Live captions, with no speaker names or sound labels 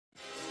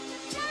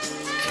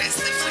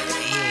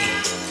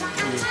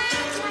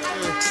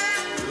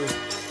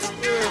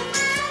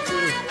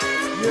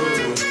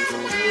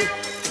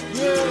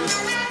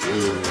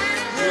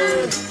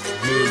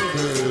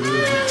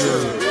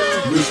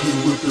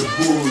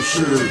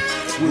bullshit,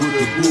 with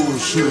that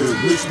bullshit.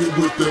 Mix me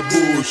with that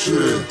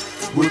bullshit,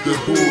 with that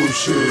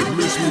bullshit.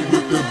 Mix me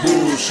with that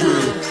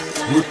bullshit,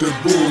 with that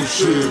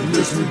bullshit.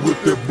 Mix me with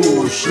that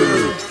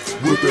bullshit,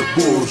 with that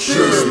bullshit.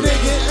 This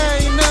nigga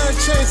ain't nothing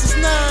changed since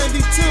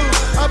 '92.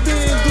 I've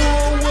been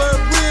doing what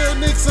real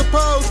niggas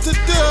supposed to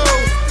do.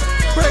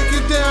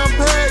 Breaking down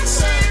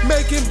packs,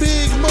 making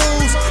big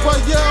moves, while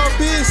y'all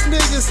bitch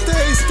niggas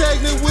stay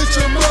stagnant with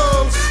your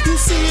moves. You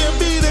see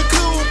me the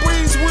cool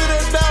breeze with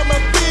a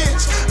diamond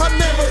bitch. I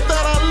never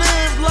thought I'd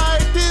live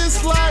like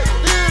this, but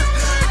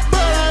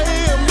I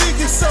am,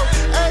 nigga, so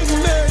ain't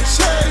nothing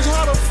changed.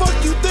 How the fuck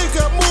you think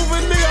I'm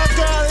moving, nigga? I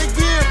gotta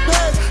get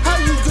back.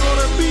 How you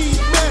gonna be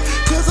mad?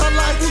 Cause I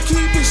like to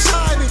keep it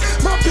shiny.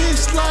 My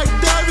bitch like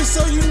David,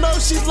 so you know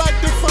she like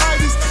the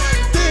finest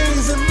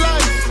things in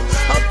life.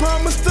 I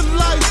promise the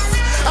life,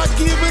 I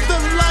give it the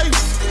life.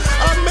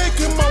 I make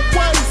it my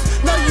wife,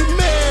 now you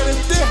mad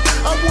at that.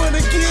 I went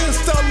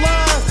against our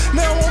lines,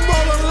 now I'm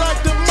rolling like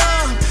the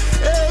mob.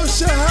 El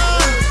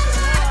Shahad,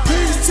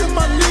 peace to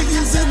my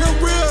niggas in the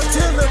real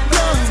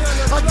Taliban.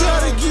 I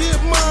gotta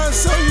get mine,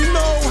 so you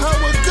know how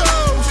it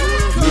goes.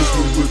 Mix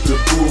me with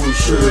that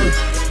bullshit,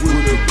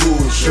 with that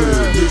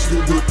bullshit. Mix me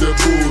with that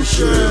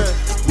bullshit,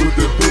 with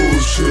that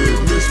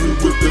bullshit. Mix me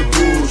with that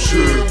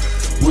bullshit,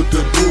 with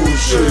that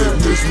bullshit.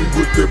 Mix me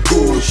with that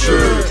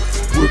bullshit,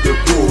 with that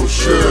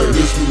bullshit.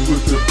 Mix me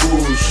with that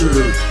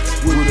bullshit,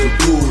 with that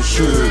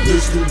bullshit.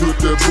 Mix me with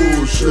that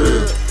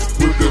bullshit,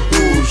 with that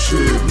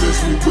bullshit. Mix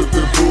me with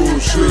that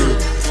bullshit,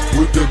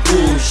 with that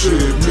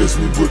bullshit. Mix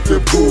me with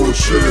that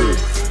bullshit,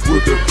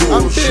 with that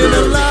bullshit. I've been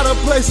a lot of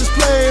places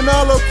playing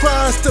all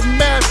across the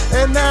map,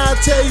 and I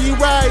tell you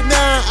right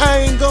now,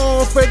 I ain't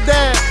going for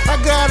that. I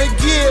gotta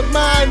get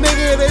my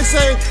nigga, this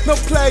ain't no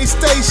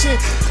PlayStation.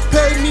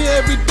 Pay me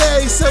every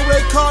day, so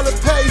they call it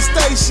pay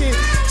station.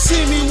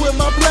 See me with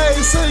my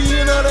plays, so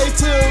you know they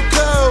too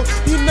cold.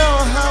 You know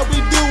how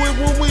we do it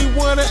when we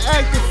wanna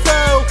act the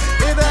foul.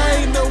 It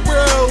ain't no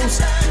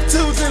rules,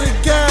 true to the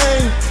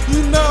game.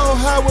 You know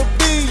how it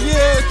be,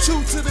 yeah,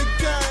 true to the game.